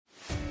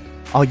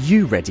Are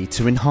you ready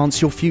to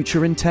enhance your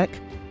future in tech?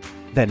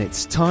 Then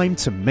it's time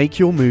to make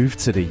your move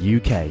to the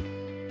UK,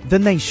 the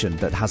nation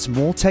that has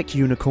more tech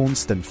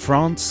unicorns than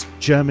France,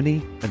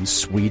 Germany and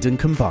Sweden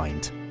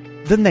combined.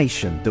 The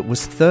nation that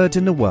was third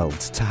in the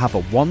world to have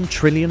a $1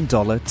 trillion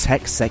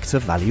tech sector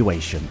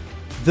valuation.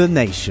 The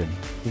nation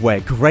where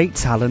great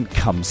talent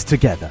comes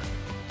together.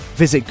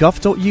 Visit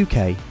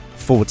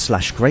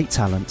gov.uk/great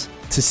talent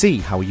to see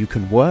how you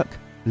can work,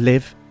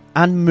 live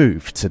and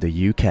move to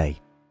the UK.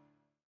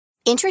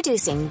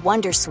 Introducing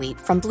Wondersuite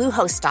from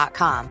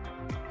Bluehost.com.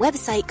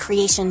 Website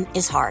creation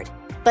is hard,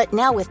 but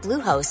now with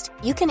Bluehost,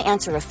 you can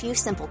answer a few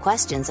simple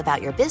questions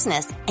about your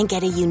business and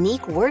get a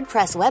unique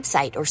WordPress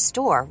website or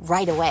store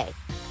right away.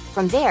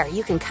 From there,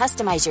 you can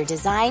customize your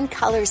design,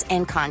 colors,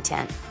 and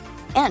content.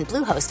 And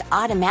Bluehost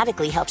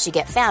automatically helps you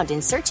get found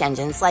in search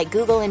engines like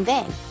Google and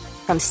Bing.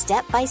 From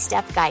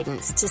step-by-step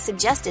guidance to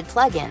suggested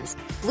plugins,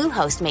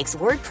 Bluehost makes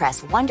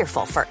WordPress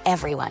wonderful for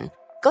everyone.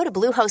 Go to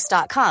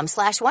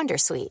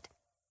bluehost.com/wondersuite.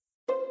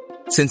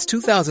 Since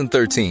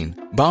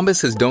 2013,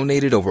 Bombas has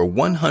donated over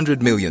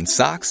 100 million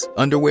socks,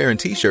 underwear, and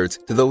T-shirts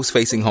to those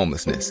facing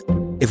homelessness.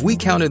 If we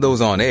counted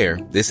those on air,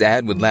 this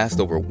ad would last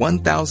over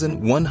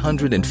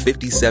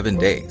 1,157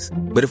 days.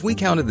 But if we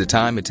counted the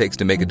time it takes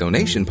to make a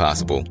donation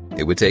possible,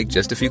 it would take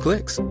just a few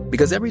clicks.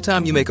 Because every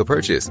time you make a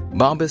purchase,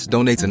 Bombas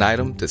donates an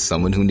item to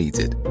someone who needs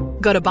it.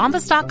 Go to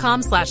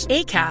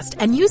bombas.com/ACAST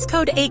and use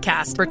code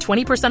ACAST for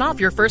 20% off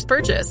your first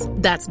purchase.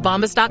 That's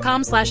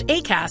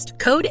bombas.com/ACAST,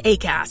 code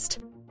ACAST.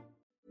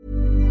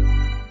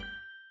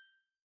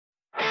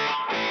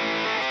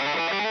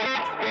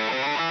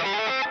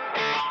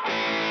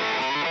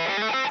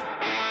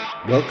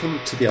 Welcome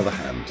to The Other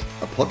Hand,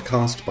 a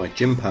podcast by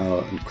Jim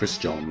Power and Chris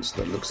Johns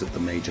that looks at the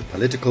major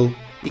political,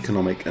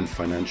 economic and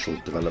financial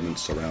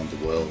developments around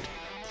the world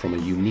from a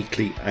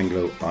uniquely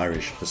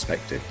Anglo-Irish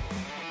perspective.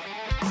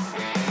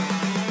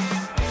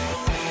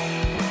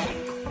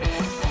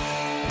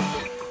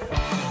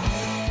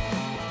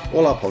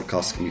 All our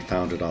podcasts can be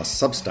found at our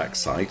Substack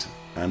site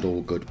and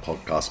all good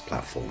podcast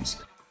platforms.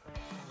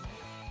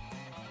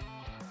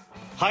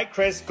 Hi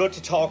Chris, good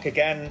to talk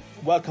again.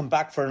 Welcome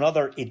back for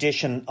another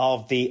edition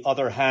of The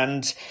Other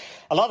Hand.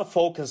 A lot of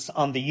focus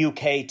on the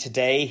UK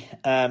today.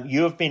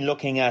 You have been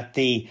looking at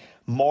the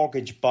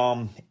mortgage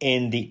bomb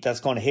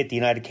that's going to hit the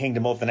United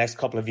Kingdom over the next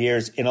couple of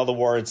years. In other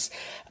words,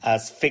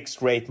 as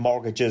fixed rate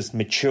mortgages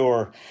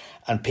mature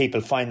and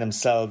people find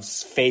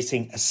themselves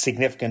facing a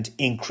significant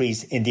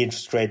increase in the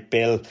interest rate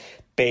bill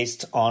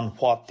based on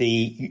what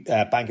the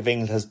Bank of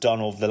England has done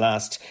over the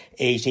last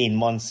 18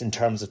 months in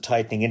terms of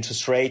tightening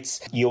interest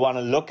rates. You want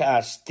to look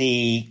at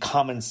the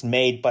comments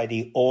made by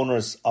the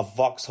owners of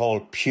Vauxhall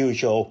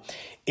Peugeot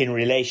in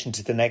relation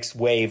to the next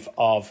wave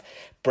of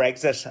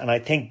Brexit. And I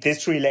think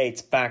this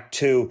relates back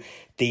to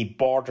the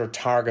border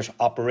target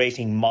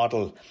operating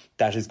model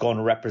that is going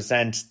to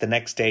represent the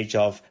next stage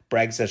of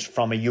Brexit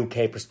from a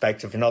UK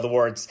perspective. In other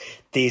words,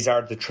 these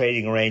are the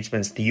trading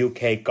arrangements the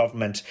UK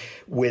government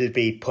will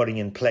be putting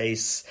in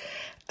place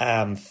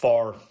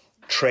for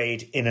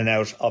trade in and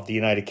out of the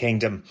United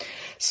Kingdom.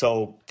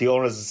 So the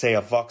owners, say,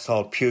 of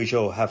Vauxhall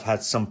Peugeot have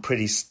had some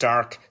pretty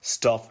stark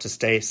stuff to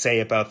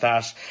say about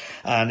that.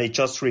 And it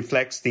just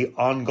reflects the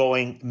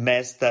ongoing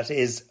mess that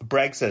is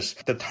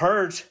Brexit. The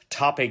third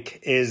topic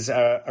is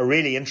a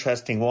really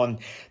interesting one.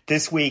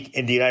 This week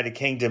in the United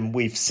Kingdom,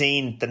 we've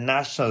seen the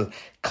National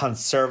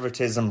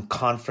Conservatism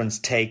Conference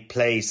take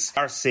place.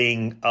 We are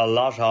seeing a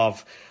lot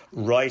of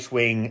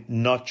right-wing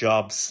nut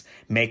jobs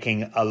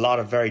making a lot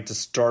of very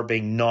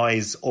disturbing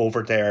noise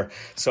over there.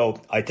 So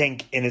I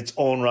think in its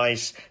own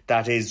right,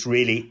 that is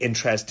really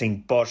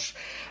interesting. But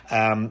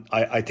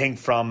I think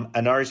from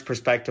an Irish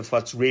perspective,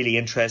 what's really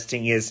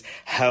interesting is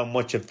how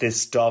much of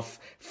this stuff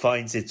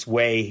finds its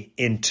way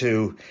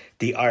into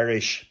the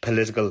Irish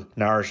political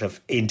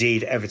narrative,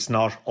 indeed, if it's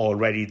not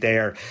already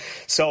there.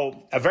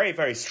 So a very,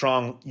 very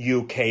strong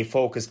UK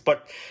focus.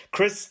 But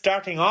Chris,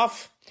 starting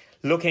off,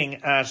 looking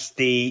at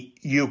the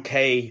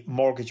UK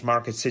mortgage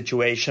market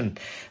situation,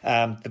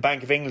 the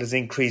Bank of England has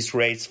increased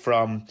rates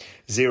from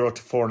 0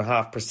 to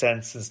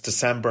 4.5% since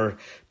December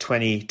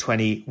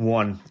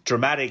 2021.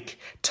 Dramatic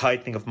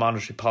tightening of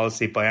monetary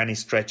policy by any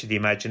stretch of the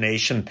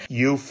imagination.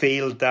 You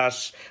feel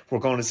that we're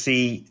going to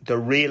see the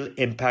real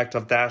impact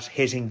of that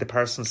hitting the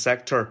personal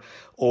sector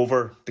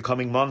over the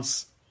coming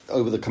months?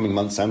 Over the coming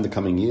months and the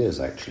coming years,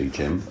 actually,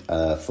 Jim,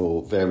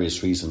 for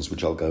various reasons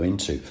which I'll go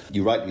into.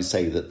 You rightly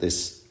say that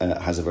this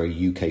has a very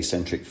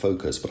UK-centric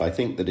focus, but I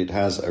think that it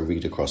has a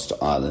read across to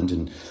Ireland,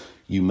 and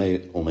you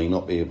may or may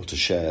not be able to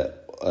share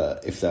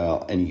if there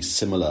are any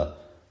similar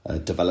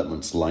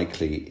developments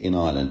likely in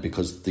Ireland,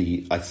 because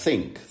I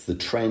think the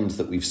trend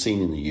that we've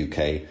seen in the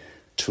UK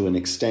to an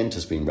extent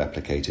has been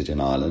replicated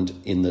in Ireland,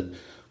 in that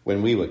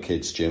when we were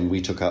kids, Jim,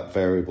 we took out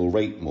variable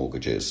rate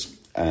mortgages.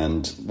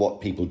 And what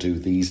people do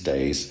these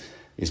days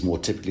is more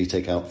typically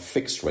take out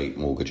fixed rate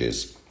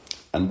mortgages.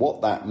 And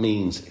what that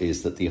means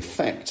is that the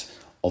effect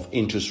of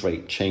interest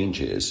rate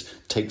changes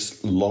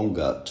takes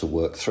longer to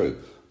work through.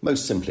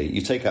 Most simply, you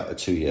take out a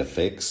 2-year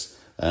fix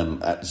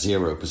at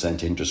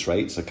 0% interest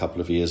rates a couple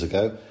of years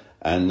ago,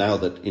 And now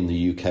that in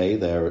the UK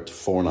they're at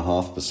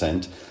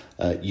 4.5%,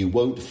 you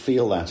won't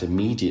feel that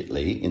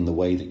immediately in the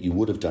way that you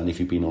would have done if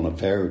you've been on a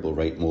variable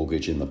rate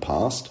mortgage in the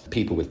past.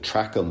 People with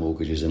tracker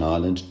mortgages in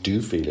Ireland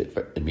do feel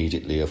it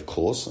immediately, of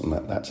course, and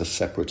that's a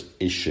separate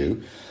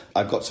issue.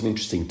 I've got some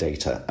interesting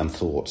data and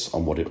thoughts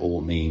on what it all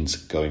means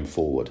going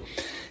forward.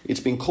 It's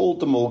been called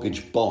the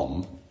mortgage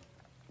bomb,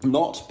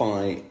 not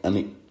by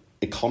an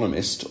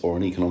economist or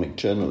an economic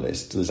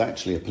journalist. There's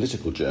actually a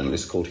political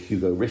journalist called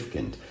Hugo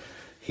Rifkind.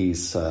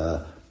 He's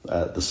the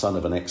son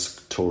of an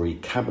ex-Tory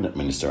cabinet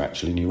minister,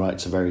 actually, and he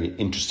writes a very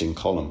interesting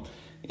column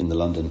in the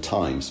London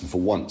Times. And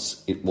for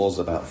once, it was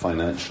about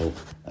financial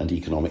and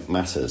economic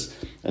matters.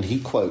 And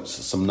he quotes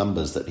some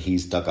numbers that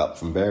he's dug up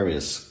from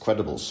various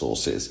credible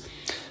sources.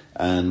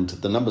 And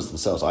the numbers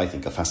themselves, I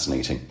think, are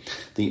fascinating.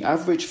 The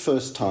average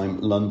first-time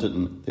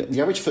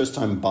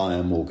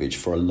buyer mortgage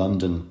for a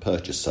London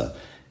purchaser,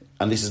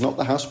 and this is not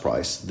the house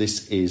price,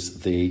 this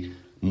is the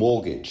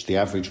mortgage, the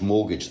average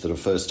mortgage that a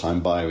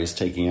first-time buyer is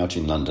taking out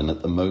in London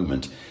at the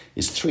moment,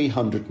 is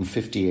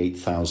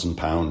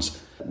 £358,000,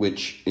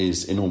 which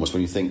is enormous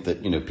when you think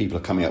that, people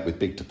are coming up with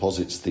big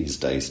deposits these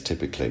days,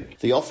 typically.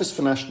 The Office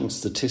for National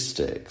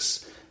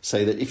Statistics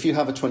say that if you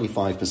have a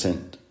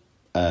 25%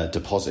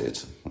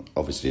 deposit,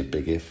 obviously a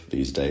big if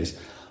these days,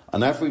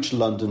 an average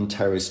London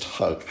terraced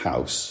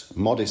house,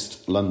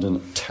 modest London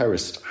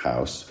terraced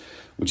house,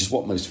 which is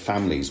what most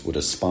families would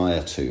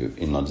aspire to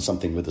in London,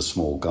 something with a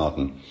small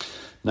garden,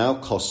 now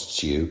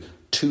costs you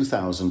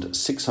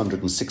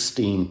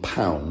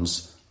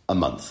 £2,616 a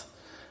month.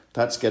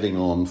 That's getting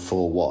on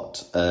for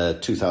what?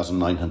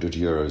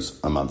 €2,900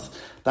 a month.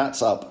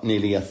 That's up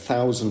nearly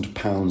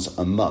 £1,000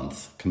 a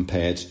month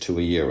compared to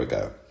a year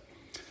ago.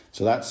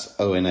 So that's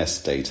ONS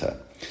data.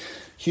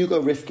 Hugo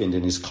Rifkind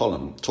in his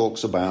column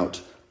talks about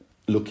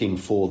looking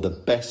for the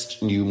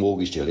best new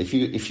mortgage deal. If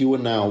you were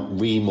now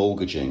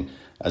remortgaging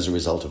as a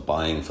result of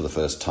buying for the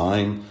first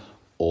time,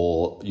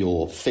 or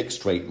your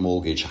fixed rate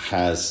mortgage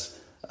has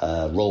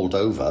rolled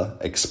over,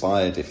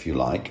 expired if you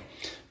like,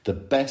 the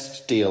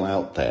best deal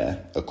out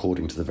there,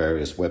 according to the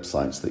various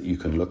websites that you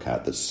can look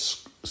at that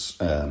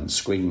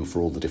screen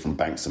for all the different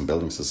banks and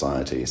building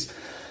societies,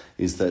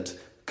 is that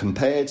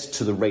compared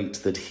to the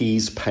rate that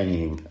he's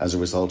paying as a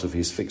result of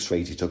his fixed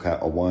rate he took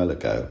out a while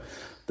ago,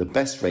 the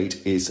best rate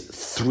is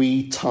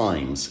 3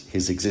 times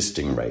his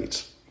existing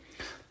rate.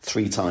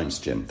 3 times,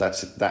 Jim.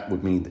 That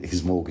would mean that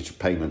his mortgage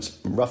payments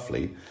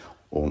roughly,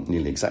 or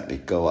nearly exactly,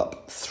 go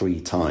up 3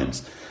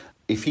 times.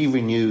 If he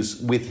renews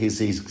with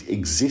his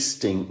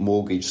existing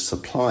mortgage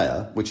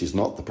supplier, which is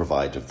not the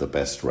provider of the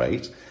best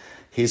rate,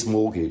 his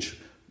mortgage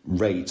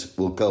rate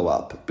will go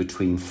up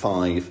between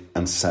 5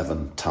 and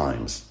 7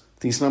 times.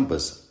 These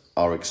numbers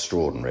are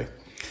extraordinary.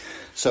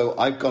 So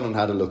I've gone and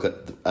had a look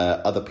at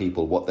other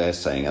people, what they're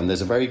saying, and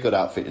there's a very good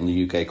outfit in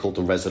the UK called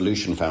the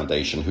Resolution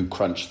Foundation who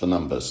crunched the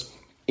numbers.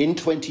 In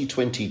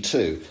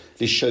 2022,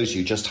 this shows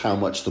you just how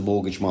much the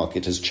mortgage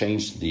market has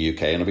changed in the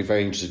UK, and I'd be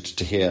very interested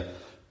to hear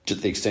to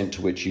the extent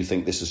to which you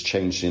think this has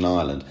changed in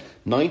Ireland.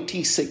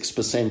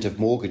 96% of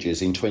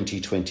mortgages in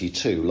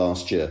 2022,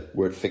 last year,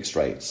 were at fixed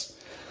rates.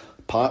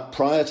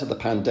 Prior to the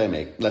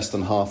pandemic, less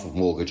than half of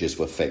mortgages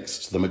were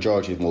fixed. The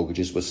majority of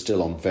mortgages were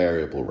still on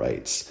variable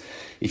rates.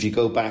 If you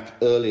go back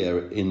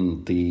earlier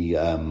in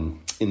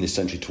this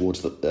century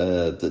towards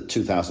the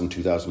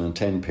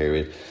 2000-2010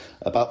 period,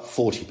 about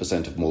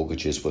 40% of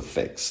mortgages were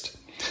fixed.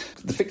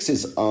 The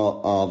fixes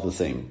are the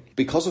thing.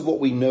 Because of what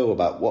we know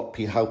about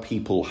how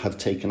people have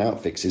taken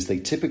out fixes, they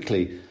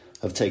typically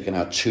have taken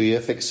out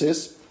 2-year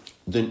fixes.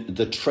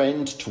 The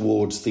trend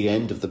towards the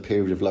end of the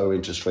period of lower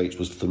interest rates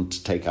was for them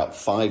to take out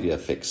 5-year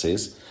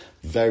fixes.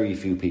 Very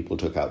few people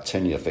took out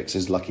 10-year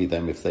fixes. Lucky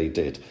them if they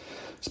did.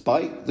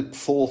 By the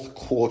fourth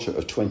quarter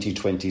of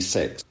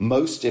 2026,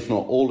 most, if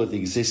not all, of the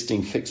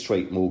existing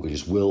fixed-rate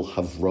mortgages will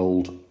have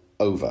rolled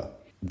over.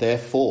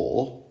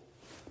 Therefore,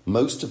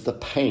 most of the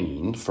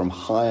pain from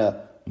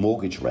higher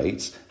mortgage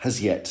rates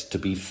has yet to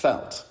be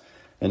felt.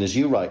 And as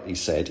you rightly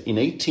said, in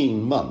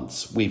 18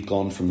 months, we've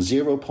gone from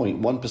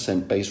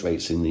 0.1% base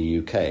rates in the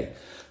UK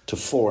to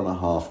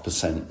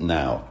 4.5%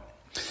 now.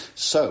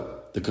 So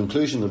the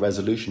conclusion the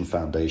Resolution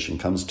Foundation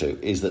comes to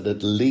is that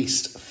at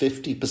least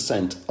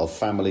 50% of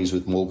families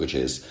with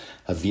mortgages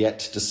have yet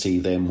to see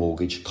their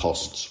mortgage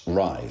costs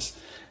rise.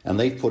 And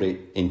they've put it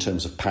in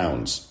terms of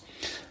pounds.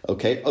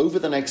 Okay, over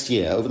the next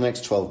year, over the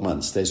next 12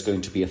 months, there's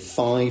going to be a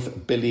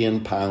 £5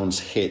 billion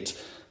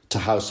hit to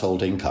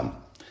household income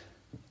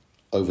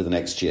over the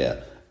next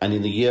year. And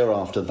in the year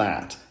after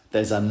that,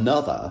 there's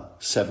another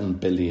 7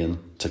 billion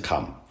to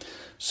come.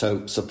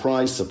 So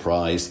surprise,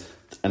 surprise,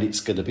 and it's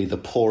going to be the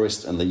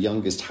poorest and the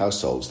youngest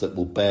households that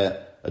will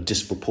bear a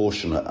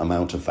disproportionate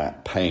amount of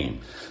that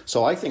pain.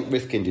 So I think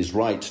Rifkind is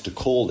right to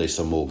call this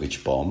a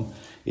mortgage bomb.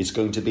 It's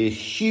going to be a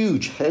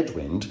huge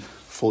headwind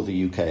for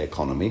the UK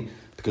economy,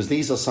 because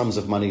these are sums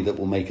of money that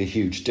will make a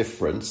huge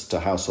difference to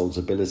households'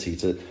 ability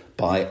to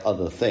buy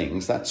other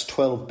things. That's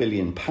 £12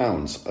 billion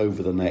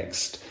over the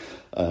next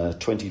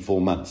 24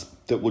 months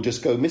that will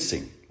just go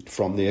missing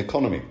from the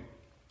economy.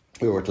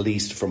 or at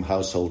least from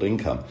household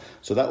income.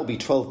 So that will be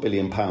 £12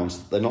 billion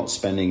that they're not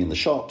spending in the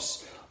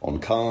shops, on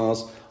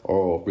cars,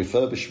 or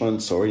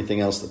refurbishments, or anything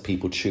else that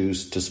people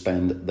choose to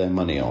spend their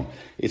money on.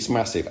 It's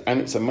massive, and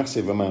it's a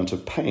massive amount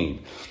of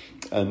pain.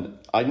 And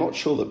I'm not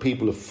sure that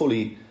people have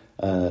fully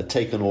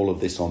taken all of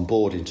this on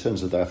board in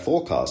terms of their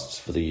forecasts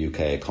for the UK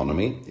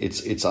economy.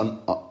 It's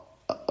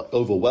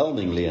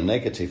overwhelmingly a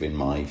negative in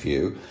my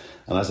view.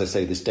 And as I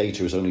say, this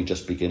data is only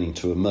just beginning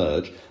to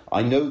emerge.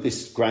 I know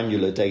this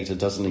granular data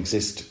doesn't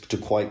exist to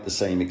quite the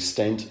same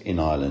extent in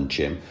Ireland,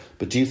 Jim,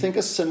 but do you think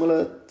a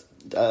similar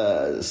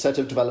set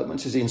of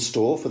developments is in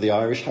store for the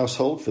Irish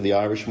household, for the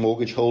Irish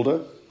mortgage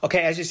holder?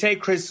 Okay, as you say,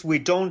 Chris, we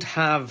don't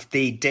have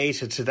the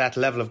data to that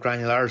level of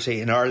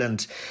granularity in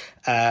Ireland,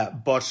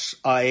 but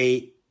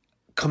I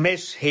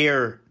commit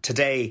here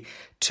today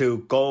to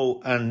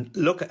go and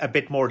look a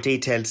bit more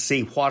detailed to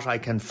see what I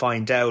can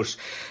find out.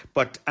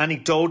 But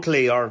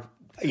anecdotally, or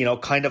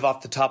kind of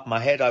off the top of my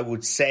head, I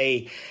would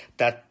say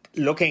that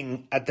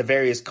looking at the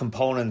various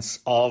components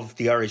of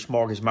the Irish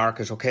mortgage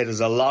market, okay, there's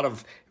a lot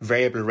of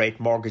variable rate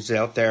mortgages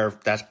out there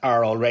that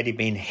are already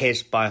being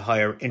hit by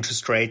higher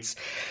interest rates.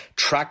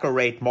 Tracker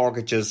rate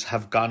mortgages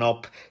have gone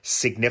up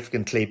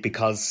significantly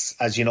because,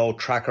 as you know,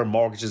 tracker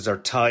mortgages are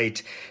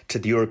tied to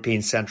the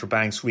European Central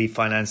Bank's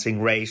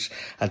refinancing rate,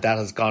 and that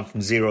has gone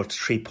from 0 to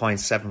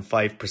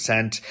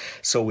 3.75%.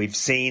 So we've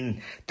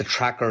seen the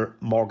tracker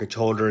mortgage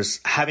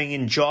holders, having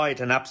enjoyed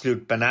an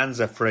absolute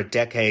bonanza for a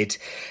decade,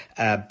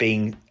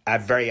 being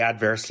very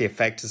adversely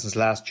affected since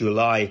last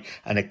July,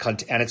 and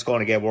it's going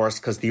to get worse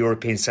because the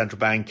European Central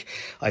Bank,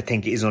 I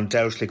think, is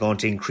undoubtedly going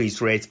to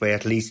increase rates by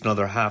at least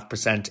another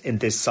 0.5% in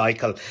this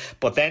cycle.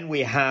 But then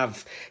we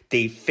have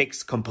the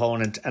fixed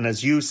component, and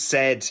as you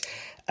said,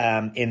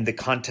 in the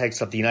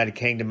context of the United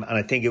Kingdom, and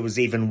I think it was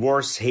even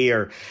worse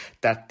here,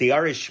 that the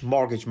Irish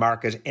mortgage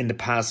market in the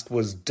past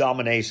was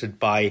dominated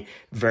by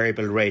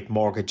variable rate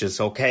mortgages,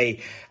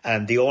 okay?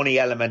 And the only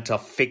element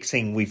of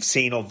fixing we've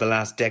seen over the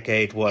last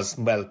decade was,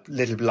 well, a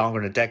little bit longer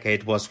than a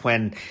decade, was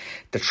when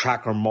the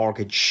tracker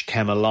mortgage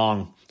came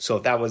along. So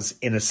that was,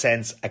 in a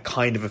sense, a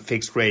kind of a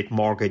fixed rate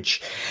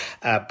mortgage.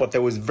 But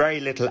there was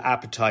very little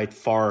appetite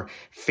for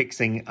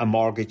fixing a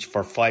mortgage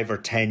for 5 or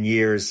 10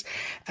 years.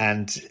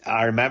 And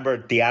I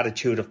remember the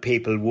attitude of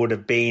people would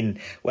have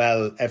been,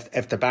 well,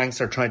 if the banks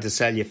are trying to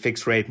sell you a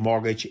fixed rate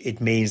mortgage, it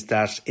means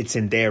that it's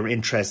in their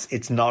interests.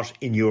 It's not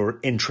in your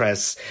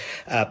interests.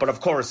 But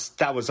of course,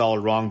 that was all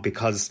wrong,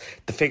 because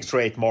the fixed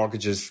rate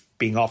mortgages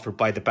being offered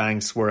by the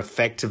banks were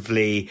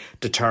effectively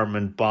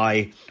determined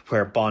by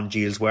where bond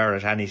yields were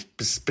at any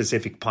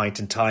specific point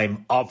in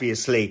time.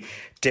 Obviously,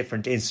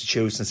 different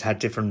institutions had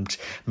different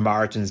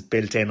margins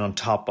built in on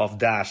top of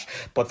that,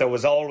 but there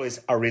was always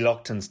a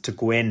reluctance to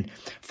go in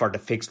for the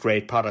fixed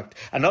rate product.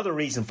 Another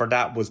reason for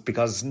that was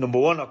because, number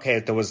one, okay,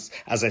 there was,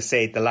 as I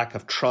say, the lack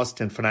of trust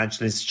in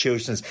financial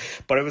institutions,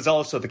 but it was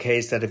also the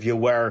case that if you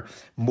were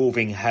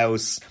moving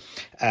house,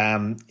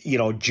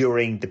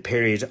 during the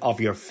period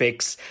of your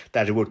fix,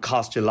 that it would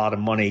cost you a lot of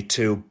money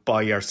to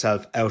buy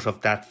yourself out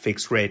of that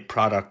fixed rate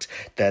product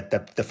that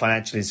the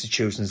financial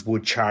institutions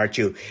would charge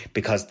you,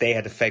 because they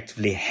had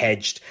effectively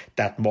hedged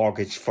that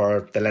mortgage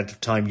for the length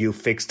of time you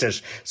fixed it.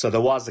 So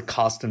there was a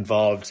cost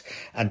involved,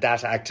 and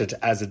that acted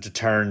as a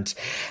deterrent.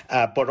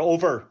 But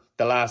over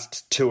the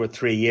last 2 or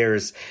 3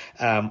 years,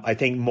 I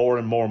think more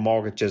and more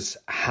mortgages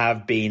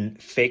have been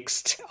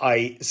fixed.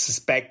 I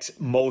suspect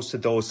most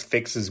of those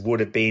fixes would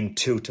have been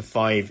 2 to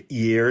 5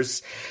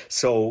 years.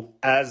 So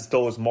as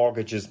those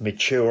mortgages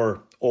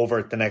mature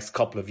over the next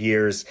couple of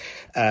years,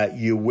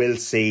 you will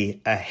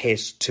see a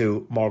hit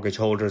to mortgage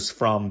holders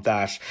from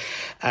that.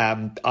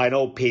 I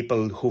know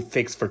people who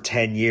fixed for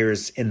 10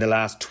 years in the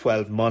last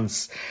 12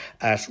 months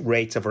at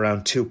rates of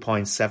around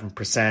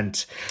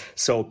 2.7%.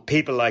 So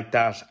people like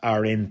that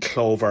are in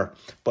clover.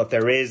 But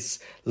there is,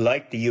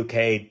 like the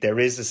UK, there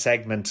is a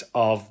segment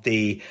of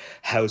the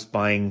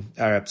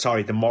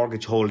the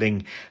mortgage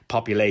holding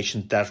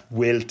population that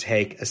will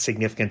take a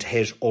significant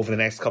hit over the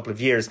next couple of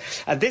years.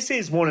 And this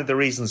is one of the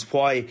reasons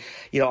why,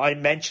 I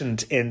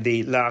mentioned in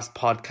the last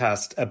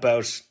podcast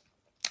about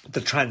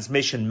the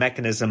transmission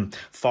mechanism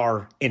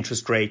for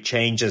interest rate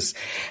changes.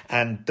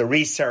 And the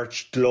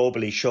research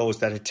globally shows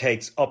that it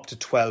takes up to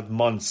 12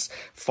 months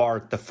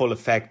for the full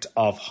effect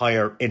of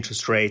higher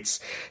interest rates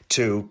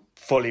to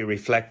fully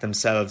reflect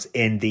themselves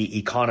in the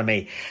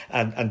economy.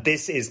 And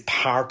this is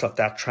part of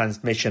that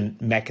transmission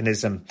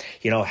mechanism,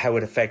 how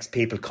it affects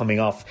people coming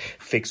off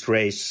fixed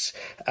rate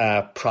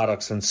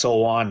products and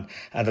so on.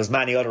 And there's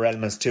many other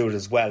elements to it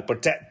as well.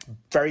 But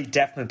very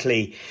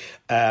definitely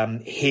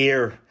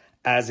here,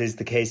 as is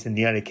the case in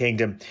the United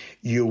Kingdom,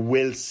 you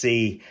will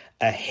see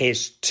a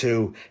hit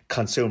to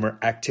consumer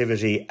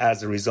activity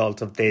as a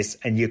result of this.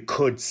 And you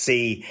could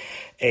see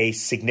a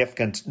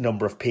significant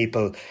number of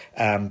people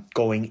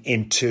going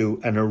into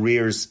an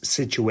arrears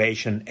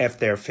situation if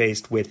they're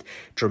faced with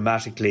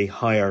dramatically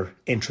higher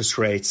interest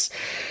rates.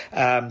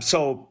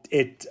 So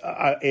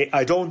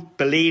I don't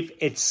believe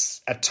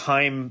it's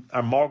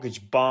a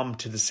mortgage bomb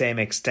to the same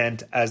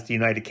extent as the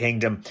United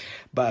Kingdom,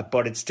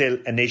 but it's still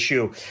an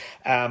issue.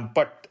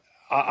 But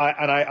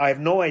I have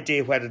no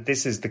idea whether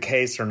this is the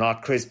case or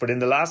not, Chris, but in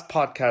the last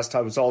podcast,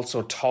 I was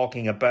also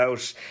talking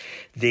about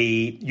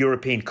the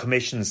European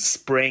Commission's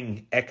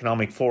spring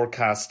economic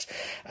forecast.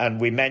 And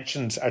we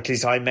mentioned, at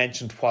least I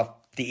mentioned, what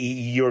the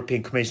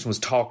European Commission was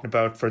talking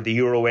about for the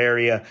euro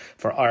area,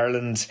 for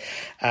Ireland.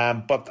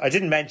 But I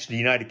didn't mention the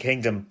United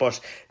Kingdom. But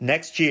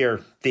this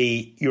year,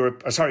 the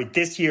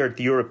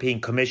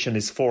European Commission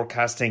is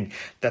forecasting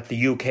that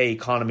the UK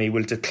economy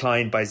will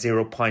decline by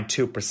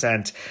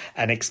 0.2%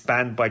 and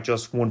expand by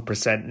just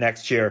 1%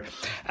 next year.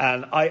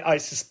 And I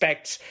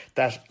suspect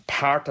that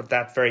part of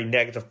that very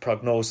negative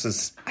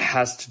prognosis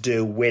has to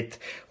do with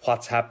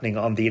what's happening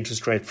on the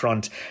interest rate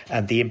front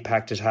and the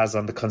impact it has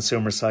on the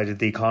consumer side of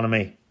the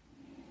economy.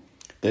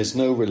 There's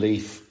no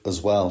relief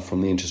as well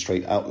from the interest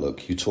rate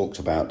outlook. You talked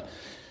about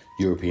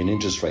European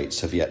interest rates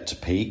have yet to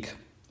peak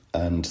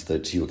and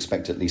that you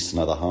expect at least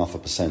another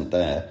 0.5%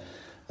 there.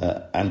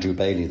 Andrew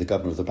Bailey, the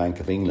Governor of the Bank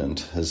of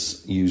England,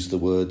 has used the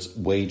words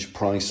wage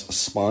price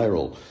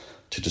spiral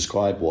to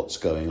describe what's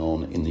going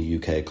on in the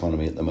UK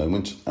economy at the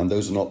moment. And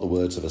those are not the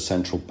words of a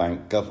central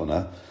bank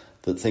governor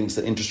that thinks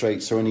that interest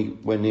rates are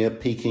anywhere near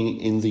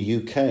peaking in the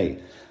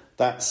UK.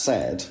 That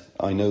said,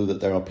 I know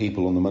that there are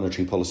people on the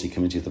Monetary Policy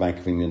Committee of the Bank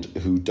of England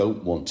who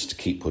don't want to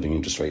keep putting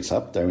interest rates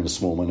up. They're in a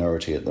small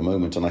minority at the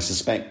moment, and I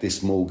suspect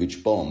this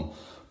mortgage bomb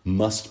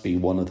must be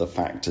one of the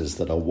factors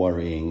that are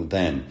worrying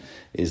them,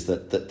 is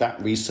that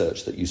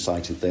research that you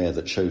cited there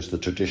that shows the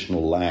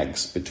traditional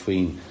lags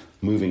between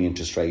moving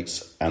interest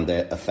rates and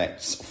their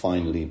effects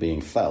finally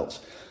being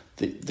felt.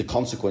 The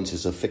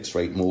consequences of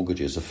fixed-rate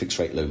mortgages, of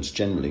fixed-rate loans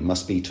generally,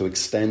 must be to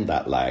extend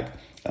that lag,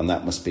 and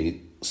that must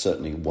be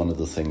certainly one of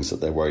the things that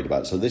they're worried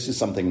about. So this is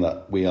something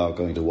that we are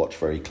going to watch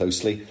very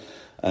closely.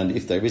 And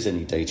if there is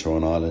any data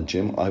on Ireland,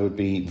 Jim, I would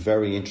be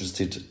very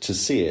interested to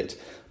see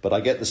it. But I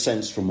get the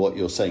sense from what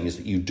you're saying is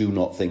that you do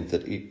not think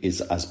that it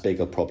is as big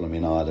a problem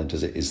in Ireland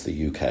as it is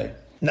the UK.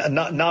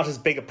 Not as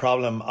big a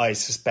problem, I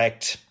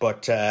suspect,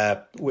 but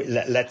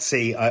let's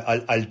see.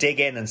 I'll dig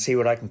in and see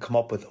what I can come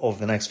up with over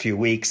the next few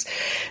weeks.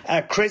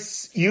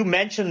 Chris, you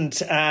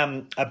mentioned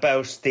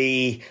about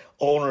the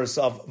owners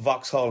of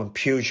Vauxhall and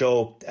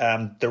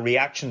Peugeot, the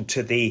reaction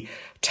to the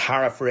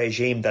tariff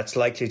regime that's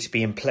likely to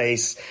be in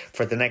place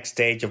for the next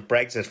stage of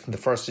Brexit from the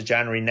 1st of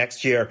January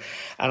next year.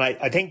 And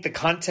I think the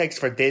context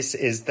for this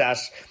is that,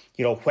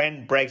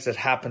 when Brexit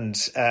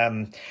happened,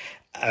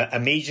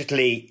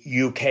 immediately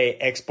UK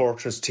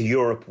exporters to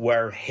Europe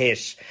were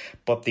hit,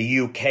 but the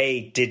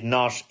UK did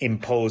not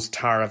impose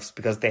tariffs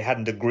because they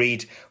hadn't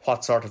agreed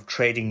what sort of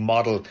trading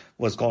model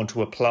was going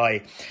to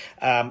apply.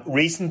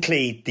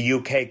 Recently, the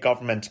UK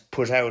government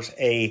put out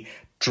a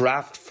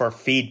draft for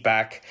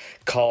feedback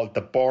called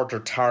the Border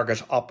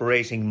Target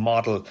Operating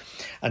Model.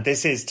 And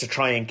this is to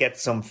try and get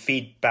some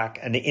feedback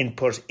and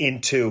input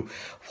into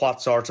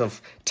what sort of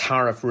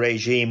tariff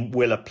regime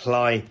will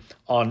apply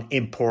on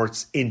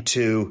imports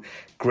into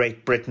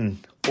Great Britain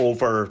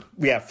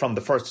from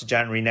the 1st of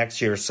January next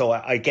year. So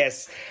I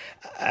guess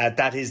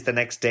that is the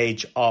next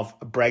stage of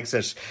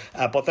Brexit.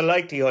 But the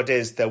likelihood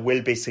is there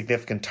will be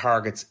significant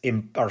tariffs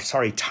even.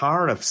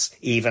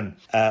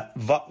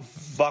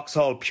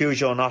 Vauxhall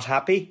Peugeot not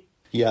happy?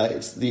 Yeah,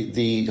 it's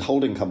the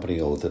holding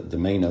company or the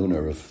main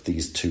owner of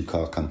these two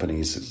car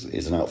companies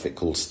is an outfit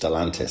called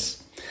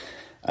Stellantis.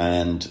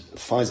 And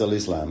Faisal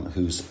Islam,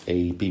 who's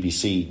a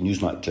BBC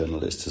Newsnight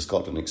journalist, has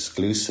got an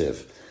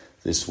exclusive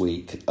this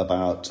week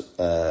about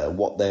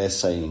what they're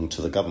saying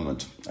to the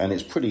government. And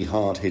it's pretty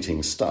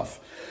hard-hitting stuff.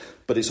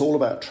 But it's all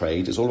about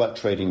trade. It's all about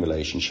trading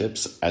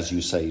relationships, as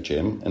you say,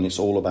 Jim. And it's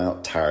all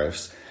about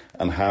tariffs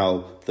and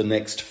how the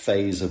next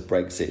phase of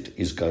Brexit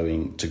is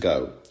going to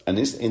go. And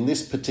in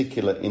this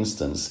particular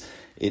instance,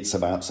 it's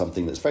about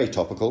something that's very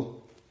topical.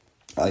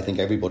 I think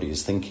everybody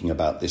is thinking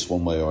about this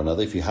one way or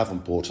another. If you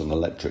haven't bought an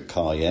electric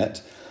car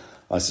yet,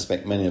 I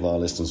suspect many of our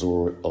listeners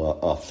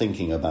are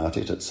thinking about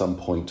it at some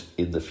point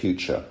in the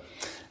future.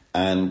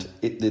 And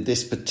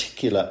this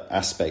particular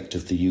aspect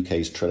of the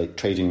UK's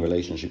trading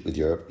relationship with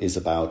Europe is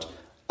about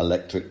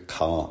electric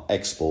car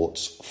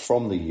exports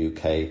from the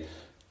UK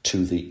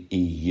to the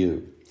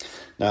EU.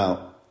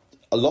 Now,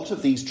 a lot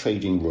of these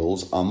trading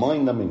rules are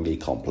mind-numbingly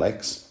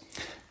complex,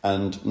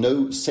 and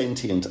no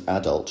sentient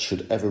adult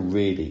should ever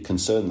really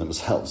concern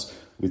themselves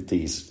with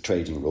these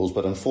trading rules.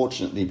 But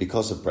unfortunately,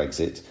 because of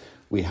Brexit,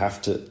 we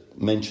have to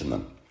mention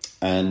them.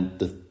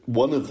 And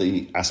one of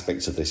the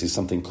aspects of this is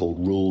something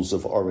called rules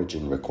of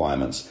origin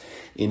requirements.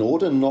 In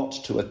order not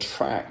to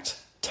attract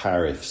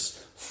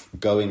tariffs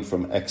going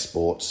from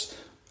exports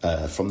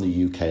from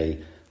the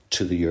UK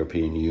to the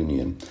European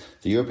Union,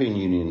 the European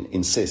Union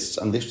insists,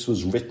 and this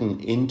was written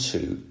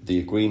into the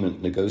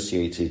agreement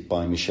negotiated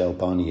by Michel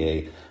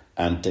Barnier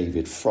and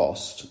David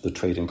Frost, the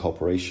Trade and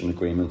Cooperation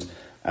Agreement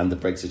and the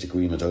Brexit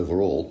Agreement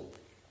overall,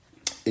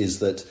 is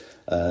that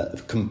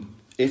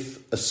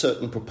if a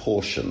certain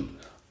proportion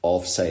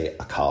of, say,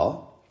 a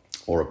car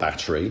or a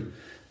battery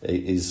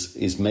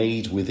is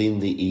made within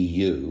the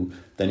EU,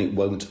 then it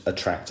won't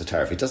attract a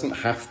tariff. It doesn't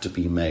have to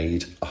be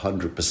made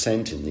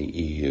 100% in the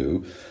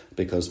EU,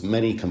 because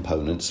many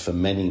components for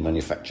many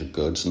manufactured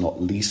goods,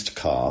 not least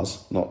car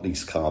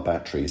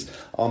batteries,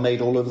 are made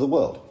all over the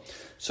world.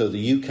 So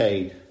the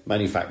UK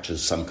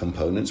manufactures some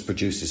components,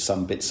 produces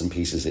some bits and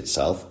pieces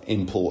itself,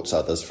 imports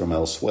others from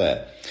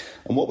elsewhere.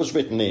 And what was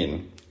written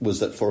in was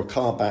that for a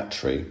car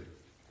battery,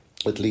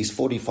 at least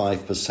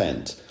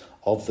 45%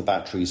 of the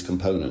battery's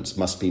components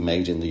must be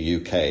made in the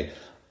UK.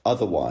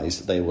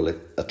 Otherwise, they will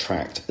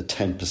attract a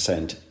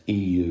 10%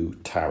 EU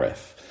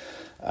tariff.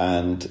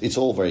 And it's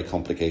all very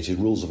complicated.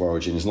 Rules of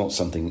origin is not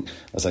something,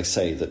 as I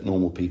say, that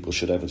normal people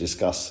should ever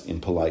discuss in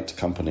polite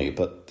company,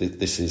 but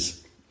this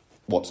is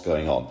what's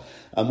going on.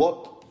 And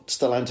what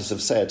Stellantis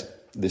have said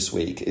this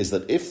week is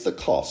that if the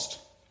cost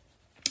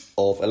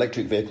of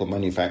electric vehicle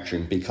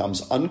manufacturing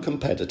becomes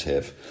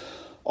uncompetitive,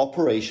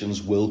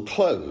 operations will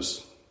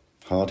close.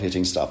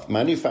 Hard-hitting stuff.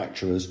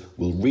 Manufacturers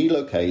will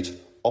relocate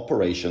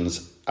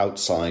operations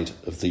outside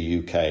of the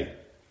UK.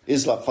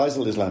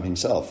 Faisal Islam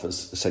himself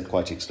has said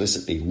quite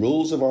explicitly,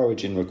 rules of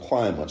origin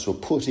requirements were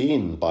put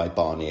in by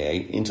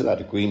Barnier into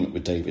that agreement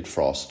with David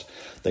Frost.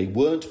 They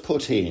weren't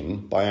put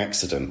in by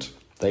accident.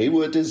 They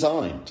were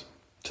designed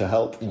to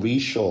help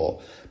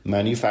reshore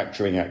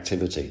manufacturing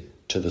activity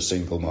to the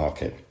single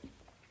market.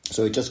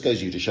 So it just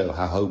goes you to show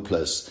how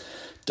hopeless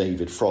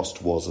David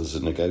Frost was as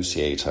a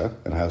negotiator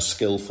and how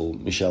skillful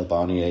Michel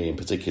Barnier, in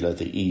particular,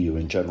 the EU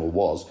in general,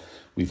 was.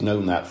 We've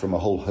known that from a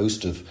whole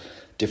host of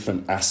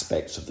different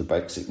aspects of the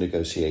Brexit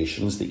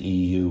negotiations. The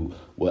EU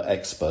were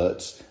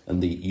experts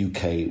and the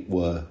UK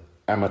were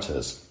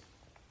amateurs.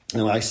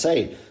 And I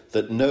say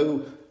that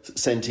no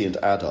sentient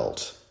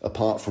adult,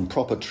 apart from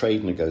proper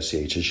trade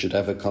negotiators, should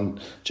ever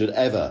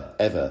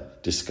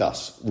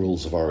discuss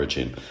rules of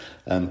origin.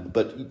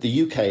 But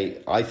the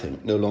UK, I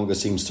think, no longer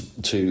seems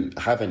to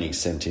have any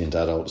sentient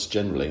adults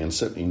generally, and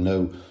certainly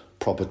no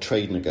proper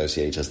trade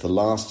negotiators. The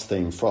last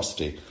thing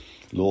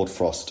Lord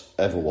Frost,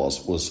 ever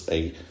was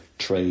a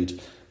trade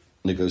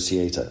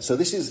negotiator. So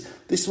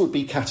this would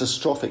be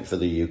catastrophic for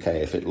the UK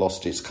if it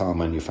lost its car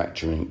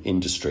manufacturing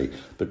industry.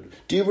 But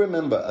do you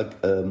remember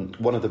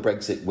one of the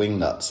Brexit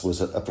wingnuts was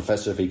a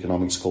professor of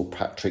economics called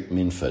Patrick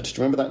Minford? Do you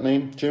remember that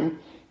name, Jim?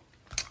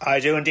 I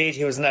do indeed.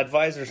 He was an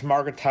advisor to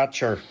Margaret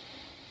Thatcher.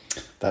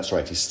 That's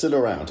right. He's still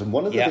around. And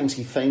one of the things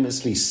he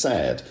famously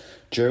said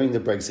during the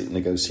Brexit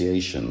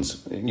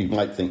negotiations, you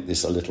might think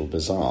this a little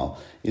bizarre,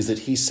 is that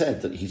he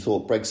said that he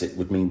thought Brexit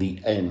would mean the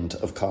end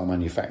of car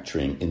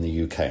manufacturing in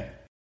the UK.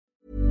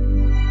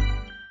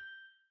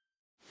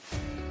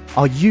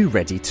 Are you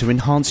ready to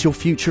enhance your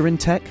future in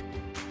tech?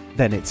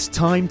 Then it's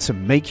time to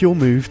make your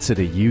move to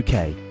the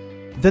UK,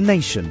 the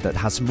nation that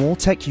has more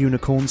tech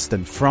unicorns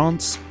than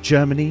France,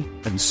 Germany,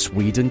 and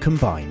Sweden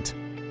combined.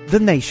 The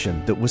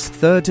nation that was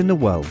third in the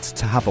world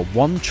to have a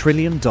 $1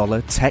 trillion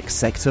tech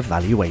sector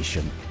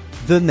valuation.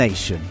 The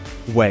nation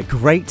where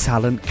great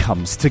talent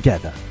comes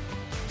together.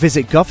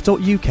 Visit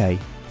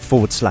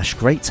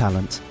gov.uk/great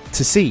talent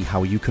to see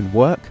how you can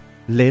work,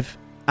 live,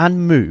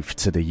 and move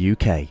to the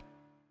UK.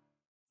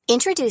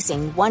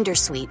 Introducing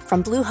Wondersuite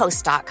from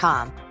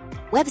Bluehost.com.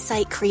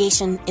 Website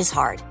creation is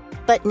hard,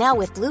 but now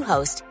with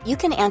Bluehost, you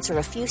can answer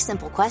a few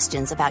simple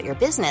questions about your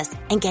business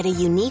and get a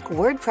unique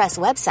WordPress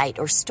website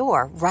or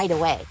store right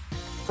away.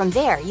 From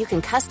there, you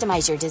can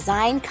customize your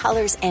design,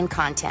 colors, and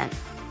content.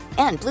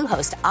 And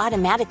Bluehost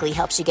automatically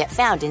helps you get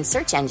found in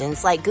search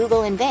engines like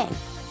Google and Bing.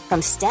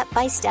 From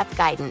step-by-step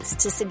guidance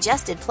to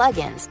suggested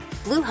plugins,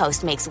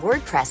 Bluehost makes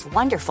WordPress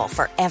wonderful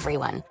for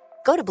everyone.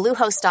 Go to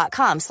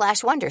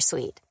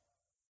bluehost.com/wondersuite.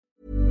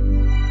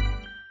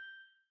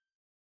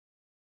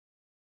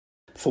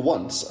 For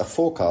once, a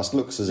forecast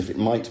looks as if it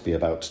might be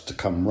about to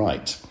come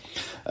right.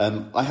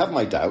 I have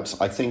my doubts.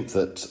 I think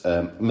that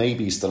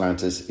maybe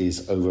Stellantis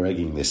is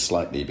over-egging this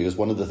slightly, because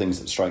one of the things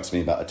that strikes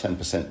me about a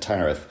 10%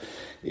 tariff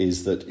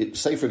is that,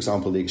 say, for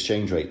example, the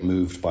exchange rate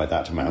moved by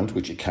that amount,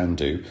 which it can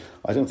do.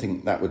 I don't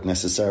think that would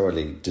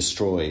necessarily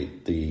destroy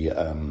the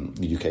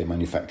UK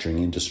manufacturing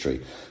industry.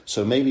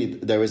 So maybe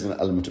there is an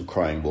element of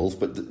crying wolf,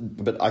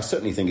 but I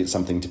certainly think it's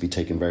something to be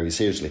taken very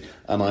seriously.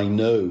 And I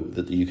know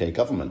that the UK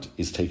government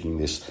is taking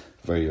this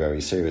very,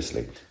 very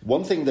seriously.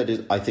 One thing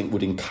that I think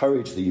would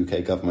encourage the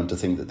UK government to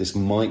think that this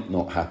might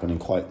not happen in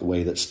quite the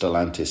way that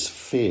Stellantis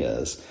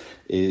fears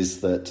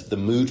is that the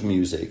mood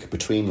music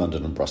between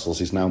London and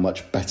Brussels is now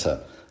much better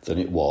than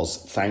it was,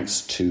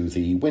 thanks to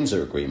the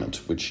Windsor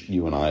Agreement, which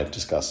you and I have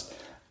discussed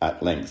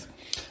at length.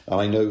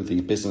 And I know the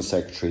Business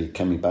Secretary,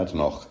 Kemi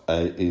Badenoch,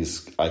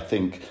 is, I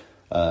think,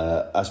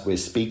 as we're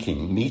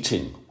speaking,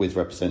 meeting with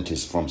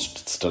representatives from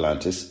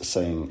Stellantis,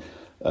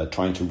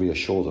 trying to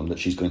reassure them that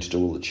she's going to do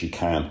all that she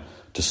can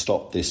to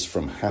stop this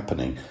from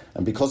happening.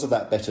 And because of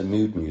that better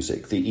mood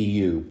music, the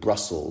EU,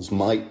 Brussels,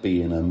 might be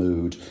in a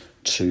mood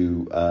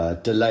to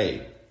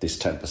delay this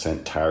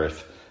 10%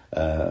 tariff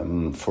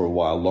for a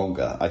while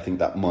longer. I think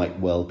that might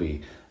well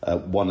be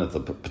one of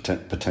the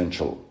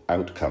potential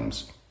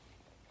outcomes.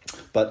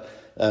 But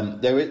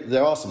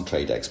there are some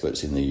trade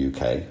experts in the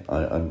UK.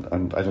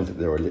 I don't think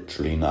there are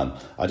literally none.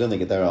 I don't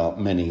think there are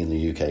many in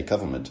the UK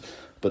government.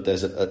 But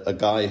there's a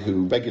guy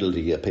who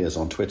regularly appears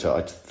on Twitter.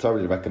 I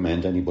thoroughly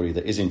recommend anybody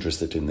that is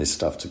interested in this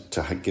stuff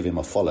to give him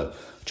a follow.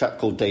 A chap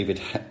called David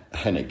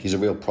Hennick. He's a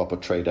real proper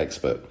trade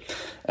expert.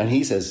 And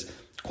he says,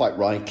 quite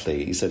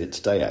rightly, he said it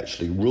today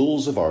actually,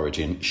 rules of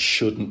origin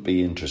shouldn't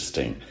be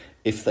interesting.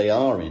 If they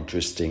are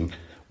interesting,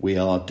 we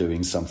are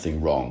doing something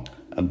wrong.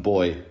 And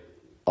boy,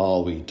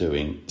 are we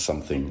doing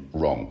something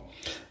wrong.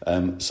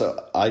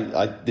 So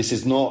this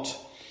is not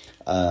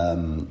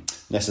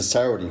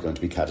necessarily going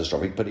to be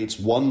catastrophic, but it's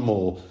one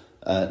more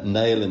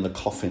nail in the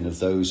coffin of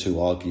those who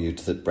argued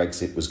that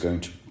Brexit was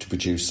going to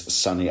produce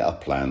sunny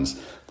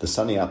uplands. The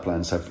sunny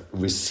uplands have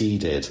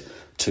receded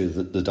to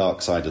the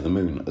dark side of the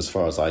moon, as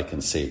far as I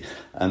can see.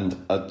 And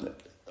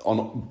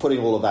on putting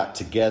all of that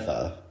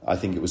together, I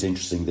think it was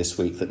interesting this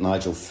week that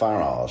Nigel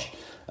Farage,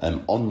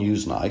 on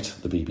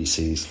Newsnight, the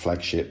BBC's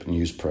flagship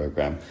news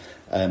programme,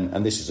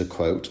 and this is a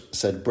quote,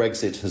 said,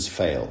 "Brexit has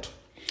failed."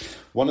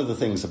 One of the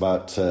things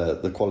about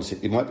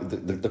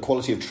the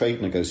quality of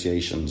trade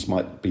negotiations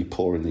might be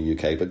poor in the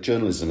UK, but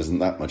journalism isn't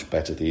that much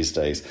better these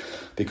days,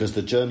 because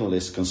the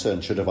journalist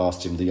concerned should have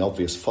asked him the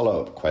obvious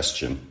follow-up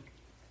question.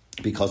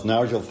 Because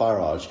Nigel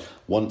Farage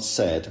once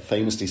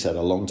famously said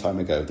a long time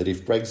ago, that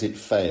if Brexit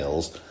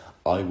fails,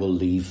 I will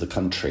leave the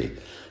country.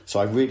 So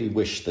I really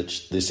wish that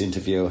this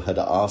interviewer had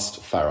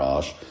asked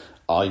Farage,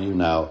 are you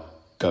now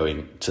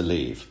going to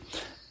leave?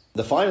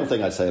 The final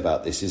thing I'd say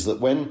about this is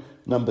that when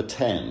Number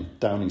 10,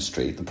 Downing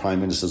Street, the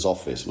Prime Minister's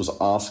office, was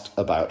asked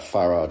about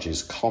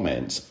Farage's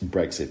comments,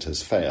 Brexit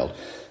has failed,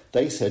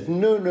 they said,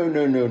 no,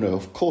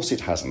 of course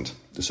it hasn't.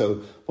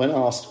 So when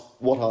asked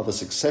what are the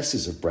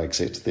successes of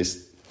Brexit,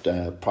 this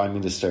Prime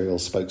Ministerial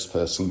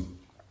spokesperson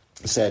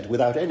said,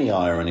 without any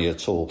irony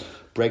at all,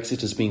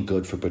 Brexit has been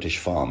good for British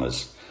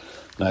farmers.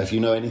 Now, if you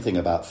know anything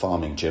about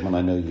farming, Jim, and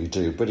I know you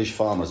do, British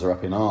farmers are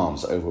up in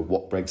arms over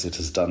what Brexit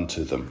has done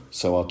to them.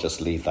 So I'll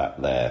just leave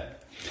that there.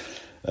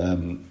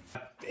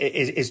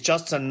 It's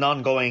just an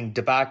ongoing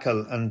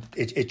debacle, and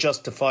it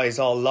just defies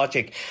all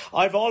logic.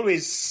 I've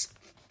always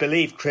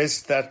believed,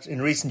 Chris, that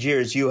in recent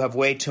years you have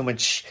way too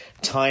much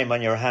time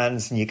on your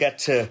hands and you get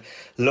to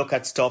look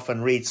at stuff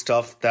and read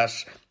stuff that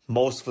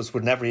most of us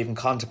would never even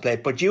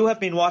contemplate. But you have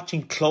been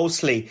watching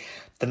closely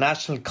the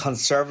National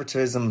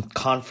Conservatism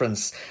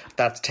Conference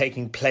that's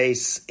taking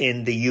place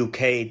in the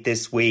UK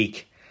this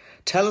week.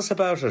 Tell us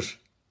about it.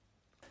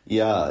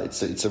 Yeah,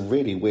 it's a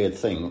really weird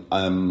thing.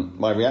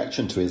 My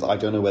reaction to it is I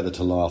don't know whether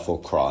to laugh or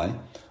cry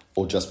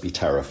or just be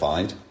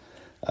terrified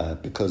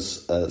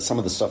because some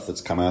of the stuff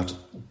that's come out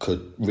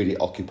could really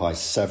occupy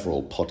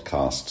several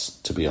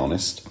podcasts, to be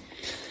honest.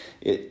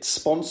 It's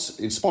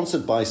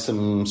sponsored by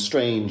some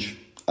strange,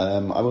 I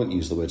won't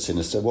use the word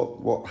sinister,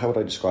 how would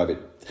I describe it?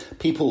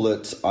 People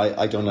that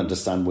I don't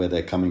understand where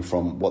they're coming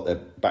from, what their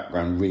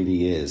background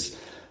really is.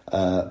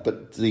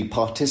 But the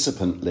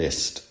participant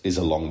list is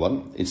a long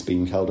one. It's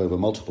being held over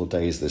multiple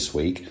days this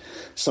week.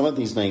 Some of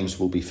these names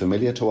will be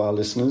familiar to our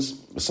listeners.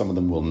 Some of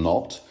them will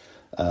not.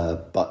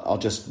 But I'll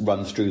just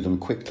run through them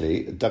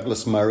quickly.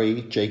 Douglas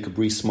Murray, Jacob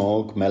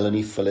Rees-Mogg,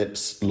 Melanie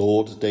Phillips,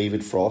 Lord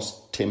David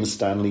Frost, Tim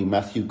Stanley,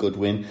 Matthew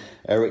Goodwin,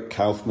 Eric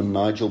Kaufman,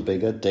 Nigel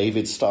Biggar,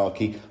 David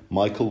Starkey,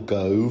 Michael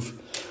Gove,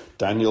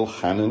 Daniel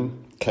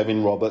Hannan,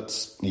 Kevin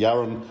Roberts,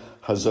 Yaron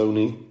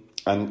Hazoni,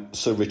 and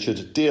Sir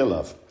Richard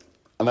Dearlove.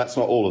 And that's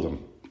not all of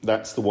them.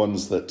 That's the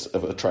ones that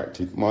have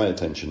attracted my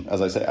attention.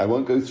 As I say, I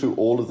won't go through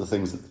all of the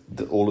things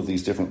that all of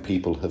these different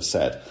people have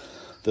said.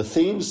 The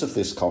themes of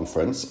this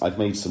conference, I've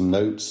made some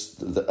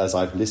notes as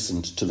I've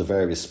listened to the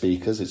various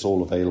speakers. It's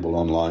all available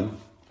online.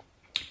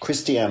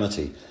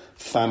 Christianity,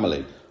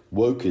 family,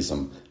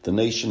 wokeism, the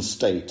nation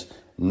state,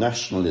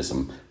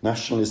 nationalism.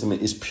 Nationalism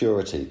is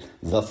purity,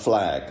 the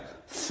flag,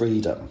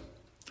 freedom.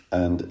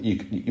 And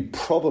you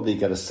probably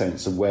get a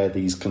sense of where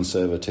these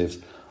conservatives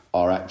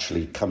are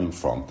actually coming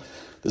from.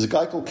 There's a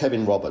guy called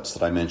Kevin Roberts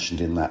that I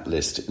mentioned in that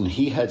list, and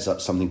he heads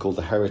up something called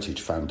the Heritage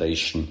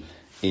Foundation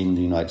in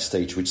the United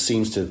States, which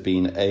seems to have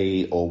been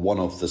one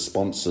of the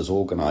sponsors,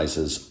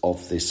 organisers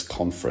of this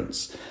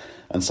conference.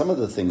 And some of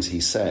the things he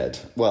said,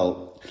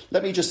 well,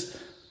 let me just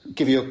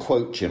give you a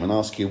quote, Jim, and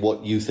ask you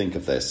what you think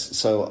of this.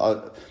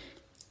 So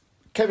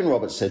Kevin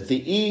Roberts said, the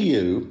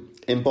EU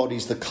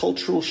embodies the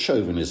cultural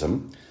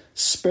chauvinism,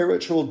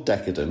 spiritual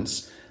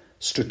decadence,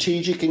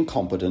 strategic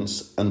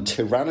incompetence and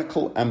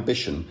tyrannical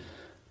ambition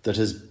that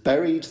has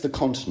buried the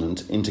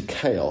continent into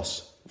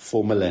chaos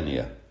for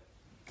millennia.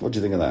 What do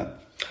you think of that?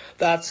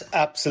 That's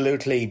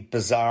absolutely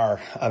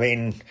bizarre. I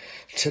mean,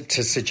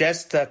 to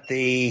suggest that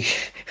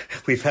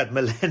we've had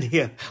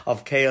millennia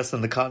of chaos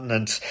on the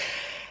continent,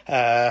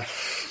 I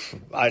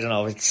don't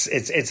know.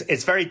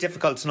 It's very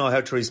difficult to know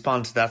how to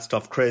respond to that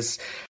stuff, Chris.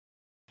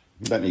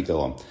 Let me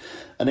go on.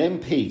 An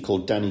MP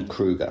called Danny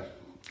Kruger.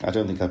 I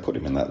don't think I put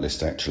him in that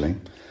list, actually.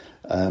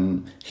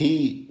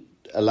 He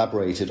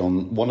elaborated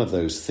on one of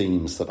those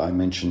themes that I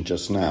mentioned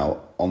just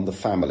now, on the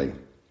family.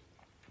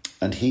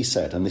 And he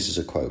said, and this is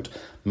a quote,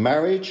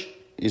 marriage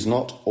is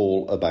not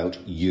all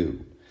about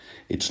you.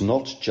 It's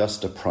not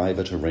just a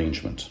private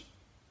arrangement.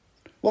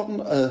 What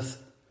on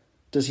earth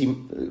do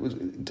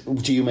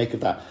you make of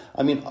that?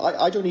 I mean,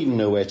 I don't even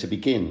know where to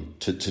begin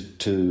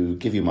to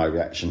give you my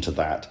reaction to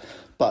that.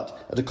 But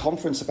at a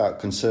conference about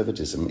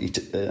conservatism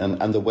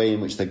and the way in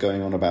which they're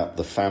going on about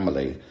the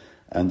family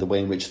and the way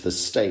in which the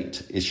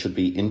state should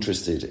be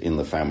interested in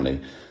the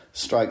family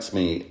strikes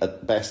me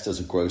at best as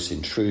a gross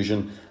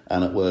intrusion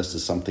and at worst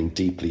as something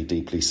deeply,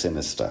 deeply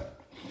sinister.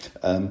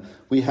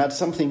 We had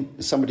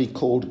somebody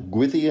called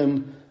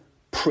Gwydion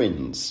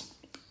Prinz,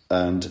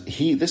 and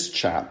this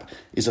chap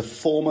is a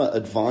former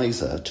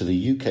advisor to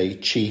the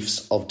UK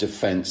Chiefs of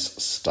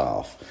Defence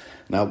Staff.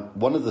 Now,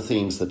 one of the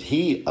themes that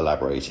he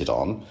elaborated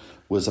on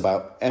was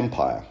about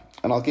empire.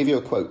 And I'll give you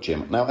a quote,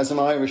 Jim. Now, as an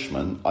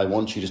Irishman, I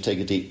want you to take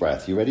a deep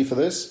breath. You ready for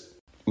this?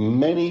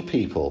 Many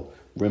people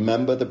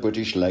remember the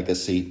British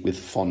legacy with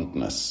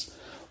fondness,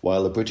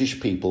 while the British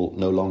people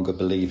no longer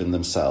believe in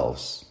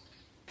themselves.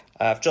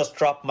 I've just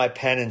dropped my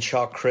pen in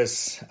shock,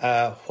 Chris.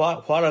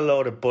 What a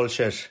load of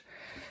bullshit.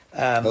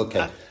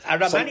 Okay. Are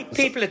there many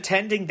people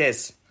attending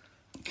this?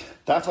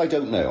 That I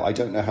don't know. I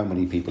don't know how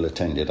many people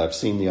attended. I've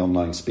seen the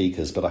online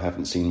speakers, but I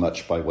haven't seen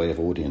much by way of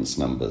audience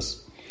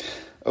numbers.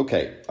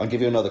 Okay, I'll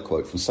give you another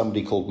quote from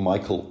somebody called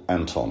Michael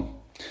Anton.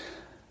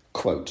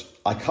 Quote,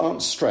 I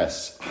can't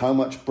stress how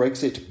much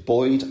Brexit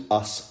buoyed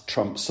us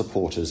Trump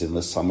supporters in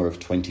the summer of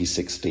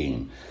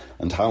 2016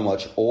 and how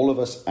much all of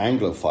us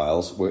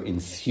Anglophiles were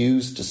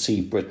enthused to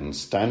see Britain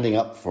standing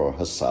up for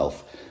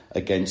herself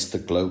against the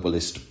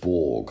globalist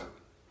Borg.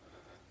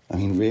 I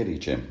mean, really,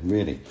 Jim,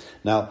 really.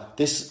 Now,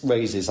 this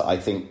raises, I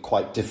think,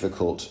 quite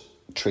difficult,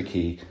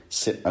 tricky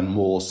and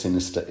more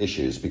sinister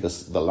issues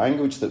because the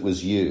language that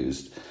was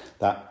used,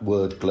 that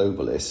word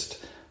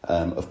globalist,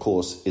 of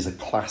course, is a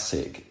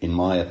classic, in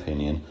my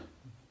opinion,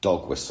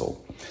 dog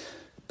whistle.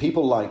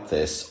 People like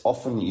this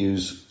often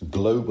use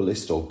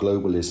globalist or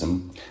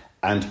globalism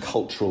and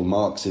cultural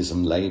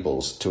Marxism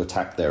labels to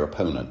attack their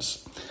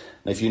opponents.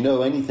 Now, if you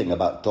know anything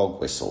about dog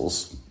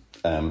whistles,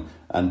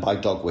 and by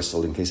dog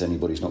whistle, in case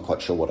anybody's not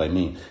quite sure what I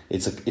mean,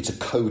 it's a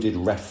coded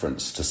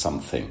reference to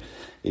something.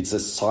 It's a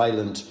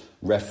silent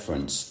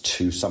reference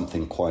to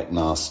something quite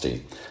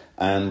nasty.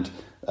 And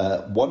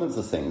one of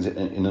the things,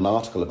 in an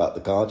article about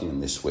The Guardian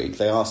this week,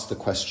 they asked the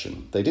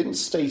question, they didn't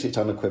state it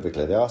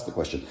unequivocally, they asked the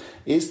question,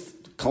 is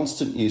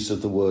constant use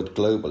of the word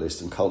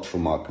globalist and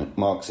cultural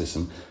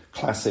Marxism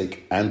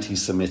classic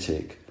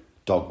anti-Semitic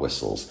dog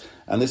whistles?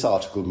 And this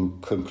article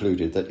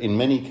concluded that in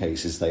many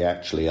cases they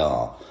actually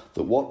are,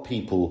 that what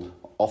people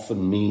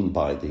often mean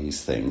by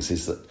these things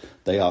is that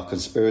they are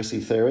conspiracy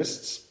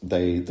theorists,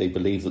 they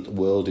believe that the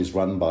world is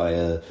run by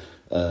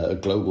a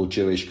global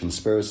Jewish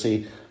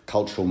conspiracy.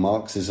 Cultural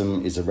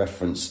Marxism is a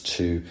reference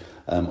to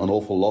an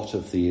awful lot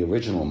of the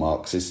original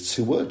Marxists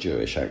who were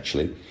Jewish,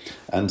 actually.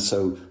 And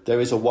so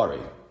there is a worry.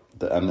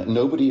 And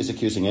nobody is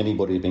accusing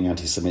anybody of being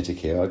anti-Semitic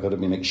here. I've got to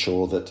make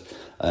sure that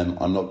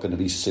I'm not going to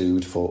be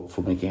sued for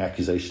making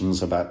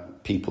accusations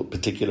about people,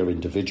 particular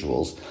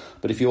individuals.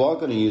 But if you are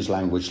going to use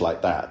language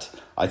like that,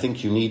 I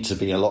think you need to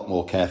be a lot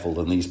more careful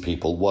than these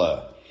people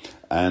were.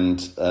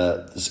 And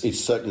it's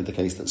certainly the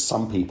case that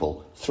some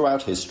people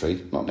throughout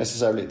history, not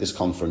necessarily at this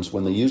conference,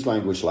 when they use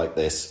language like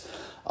this,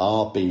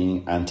 are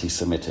being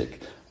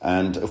anti-Semitic.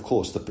 And, of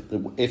course,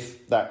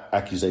 if that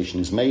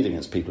accusation is made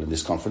against people in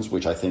this conference,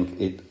 which I think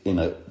it, in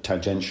a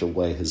tangential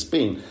way, has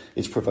been,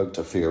 it's provoked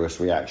a furious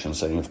reaction,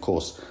 saying, of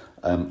course,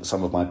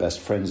 some of my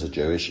best friends are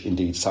Jewish.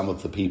 Indeed, some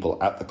of the people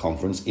at the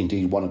conference,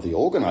 indeed, one of the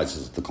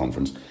organisers of the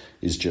conference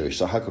is Jewish.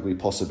 So how could we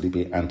possibly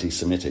be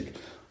anti-Semitic?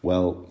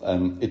 Well,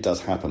 it does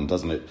happen,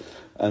 doesn't it?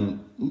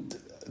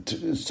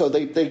 So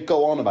they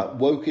go on about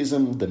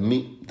wokeism,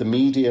 the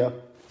media.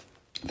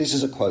 This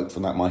is a quote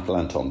from that Michael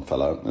Anton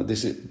fellow.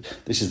 This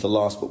is the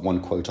last but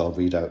one quote I'll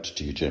read out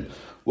to you, Jim.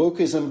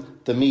 Wokeism,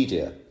 the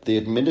media, the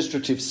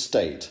administrative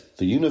state,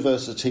 the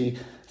university,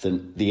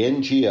 the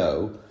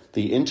NGO,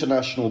 the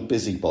international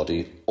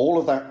busybody, all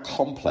of that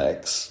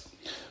complex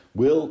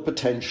will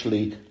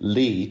potentially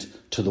lead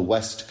to the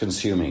West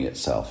consuming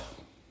itself.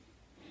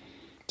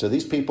 So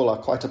these people are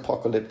quite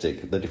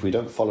apocalyptic, that if we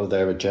don't follow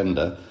their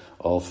agenda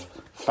of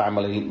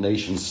family,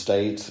 nation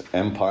state,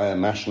 empire,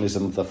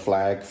 nationalism, the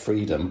flag,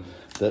 freedom,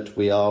 that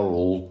we are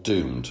all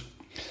doomed.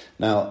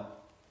 Now,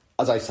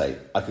 as I say,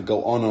 I could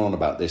go on and on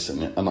about this,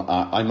 and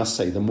I must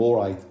say, the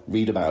more I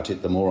read about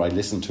it, the more I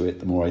listen to it,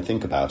 the more I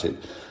think about it,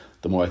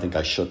 the more I think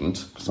I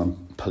shouldn't, because I'm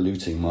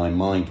polluting my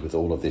mind with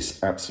all of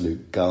this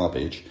absolute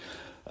garbage.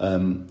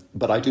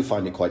 But I do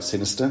find it quite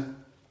sinister.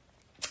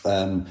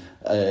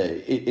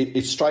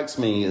 It strikes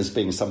me as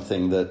being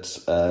something that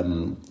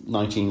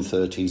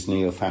 1930s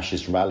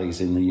neo-fascist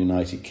rallies in the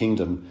United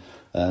Kingdom,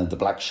 the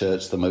black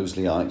shirts, the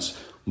Mosleyites,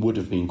 would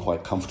have been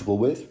quite comfortable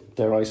with,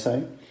 dare I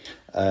say.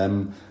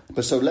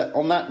 But so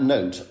on that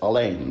note, I'll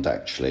end,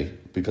 actually,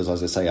 because,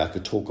 as I say, I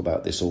could talk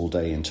about this all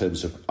day in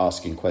terms of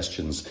asking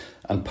questions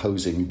and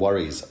posing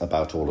worries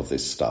about all of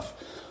this stuff.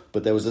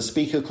 But there was a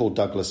speaker called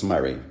Douglas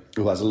Murray,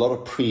 who has a lot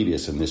of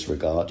previous in this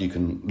regard. You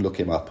can look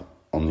him up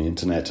on the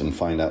internet and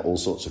find out all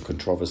sorts of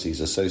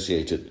controversies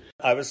associated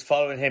I was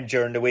following him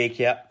during the week,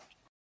 yeah.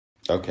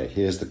 Okay,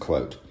 here's the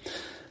quote.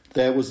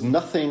 There was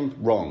nothing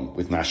wrong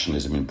with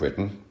nationalism in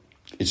Britain.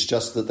 It's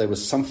just that there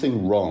was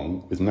something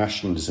wrong with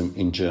nationalism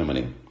in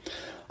Germany.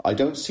 I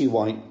don't see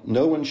why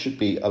no one should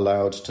be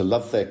allowed to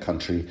love their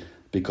country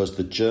because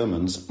the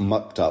Germans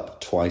mucked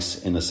up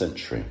twice in a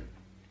century.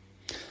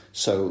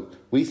 So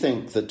we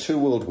think that 2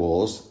 world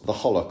wars, the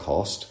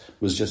Holocaust,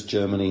 was just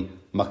Germany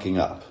mucking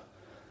up.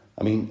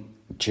 I mean,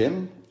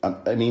 Jim,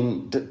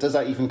 does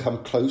that even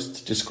come close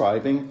to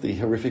describing the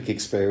horrific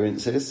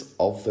experiences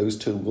of those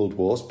 2 world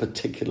wars,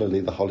 particularly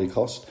the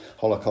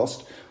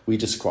Holocaust? We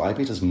describe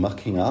it as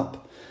mucking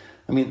up.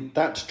 I mean,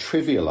 that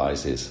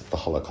trivializes the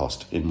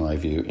Holocaust, in my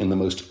view, in the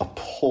most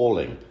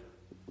appalling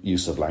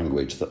use of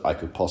language that I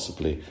could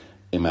possibly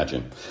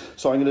imagine.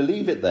 So I'm going to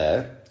leave it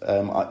there.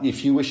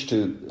 If you wish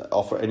to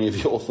offer any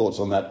of your thoughts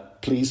on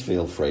that, please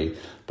feel free.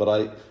 But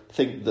I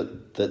think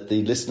that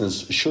the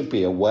listeners should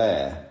be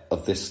aware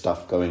of this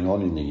stuff going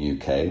on in the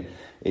UK.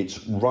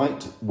 It's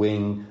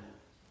right-wing,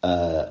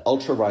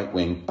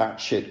 ultra-right-wing,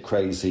 batshit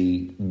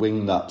crazy,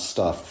 wingnut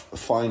stuff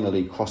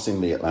finally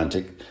crossing the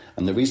Atlantic.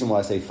 And the reason why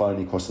I say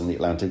finally crossing the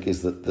Atlantic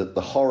is that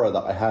the horror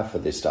that I have for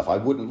this stuff, I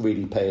wouldn't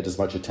really pay it as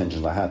much attention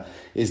as I have,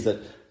 is that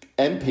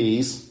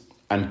MPs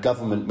and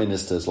government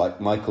ministers like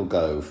Michael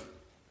Gove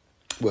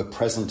were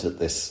present at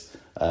this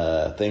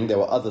thing. There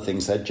were other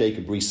things said.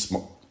 Jacob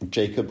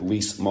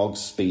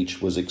Rees-Mogg's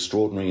speech was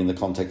extraordinary in the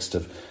context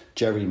of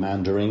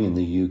gerrymandering in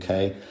the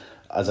UK.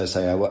 As I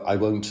say, I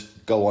won't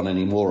go on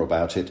any more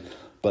about it.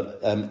 But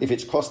if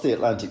it's crossed the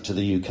Atlantic to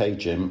the UK,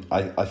 Jim,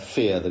 I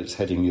fear that it's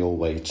heading your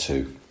way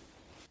too.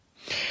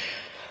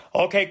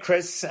 Okay,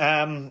 Chris,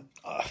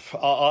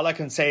 all I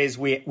can say is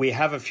we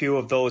have a few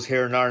of those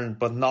here in Ireland,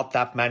 but not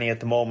that many at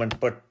the moment.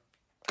 But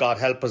God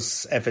help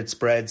us if it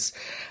spreads.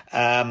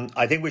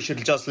 I think we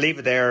should just leave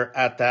it there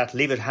at that,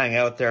 leave it hang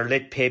out there,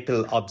 let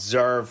people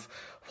observe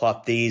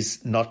what these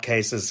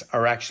nutcases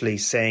are actually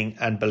saying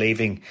and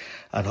believing,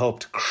 and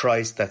hope to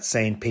Christ that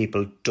sane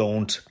people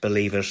don't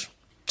believe it.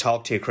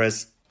 Talk to you,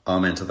 Chris.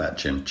 Amen to that,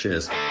 Jim.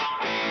 Cheers.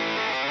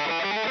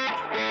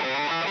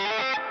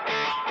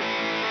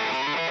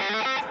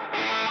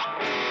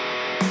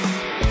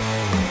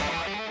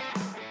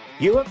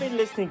 You have been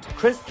listening to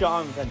Chris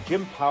Johns and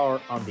Jim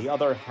Power on The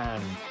Other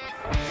Hand.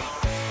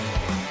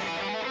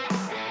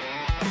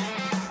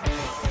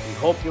 We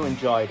hope you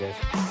enjoyed it.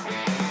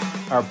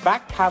 Our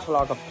back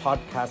catalogue of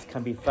podcasts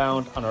can be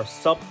found on our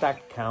Substack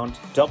account,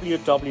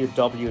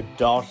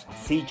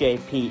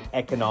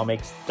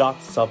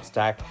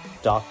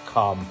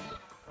 www.cjpeconomics.substack.com,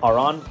 or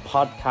on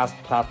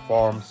podcast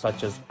platforms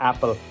such as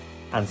Apple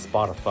and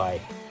Spotify.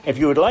 If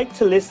you would like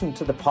to listen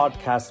to the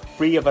podcast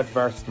free of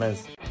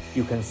advertisements,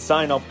 you can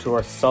sign up to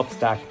our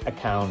Substack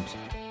account.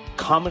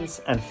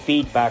 Comments and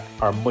feedback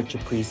are much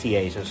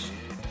appreciated.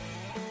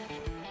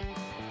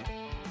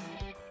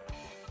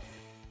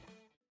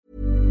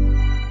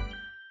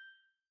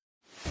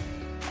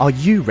 Are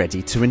you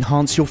ready to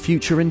enhance your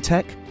future in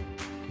tech?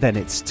 Then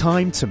it's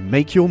time to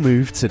make your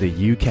move to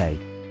the UK,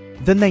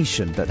 the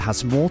nation that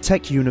has more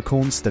tech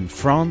unicorns than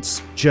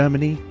France,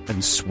 Germany,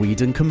 and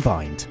Sweden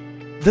combined.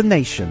 The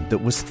nation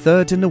that was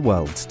third in the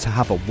world to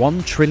have a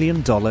 $1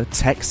 trillion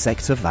tech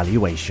sector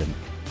valuation.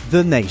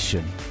 The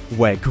nation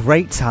where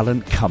great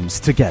talent comes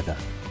together.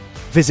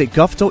 Visit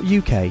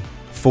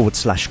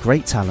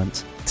gov.uk/great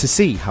talent to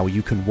see how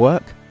you can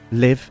work,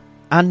 live,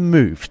 and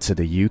move to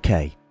the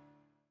UK.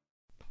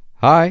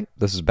 Hi,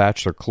 this is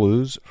Bachelor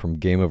Clues from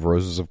Game of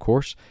Roses, of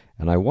course,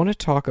 and I want to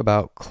talk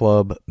about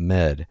Club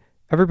Med.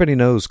 Everybody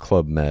knows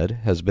Club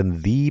Med has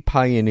been the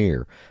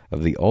pioneer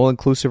of the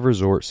all-inclusive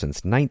resort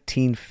since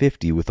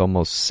 1950, with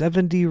almost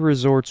 70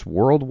 resorts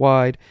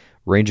worldwide,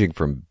 ranging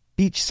from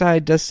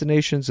beachside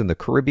destinations in the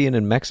Caribbean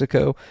and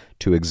Mexico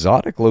to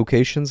exotic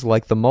locations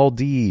like the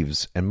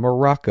Maldives and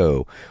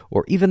Morocco,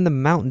 or even the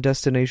mountain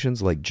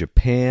destinations like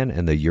Japan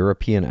and the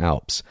European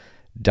Alps.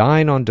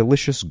 Dine on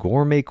delicious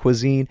gourmet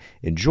cuisine,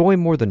 enjoy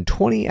more than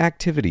 20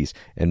 activities,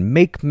 and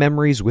make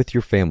memories with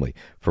your family.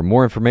 For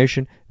more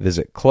information,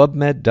 visit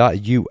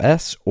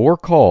clubmed.us or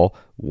call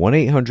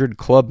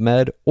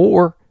 1-800-CLUB-MED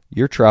or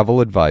your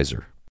travel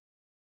advisor.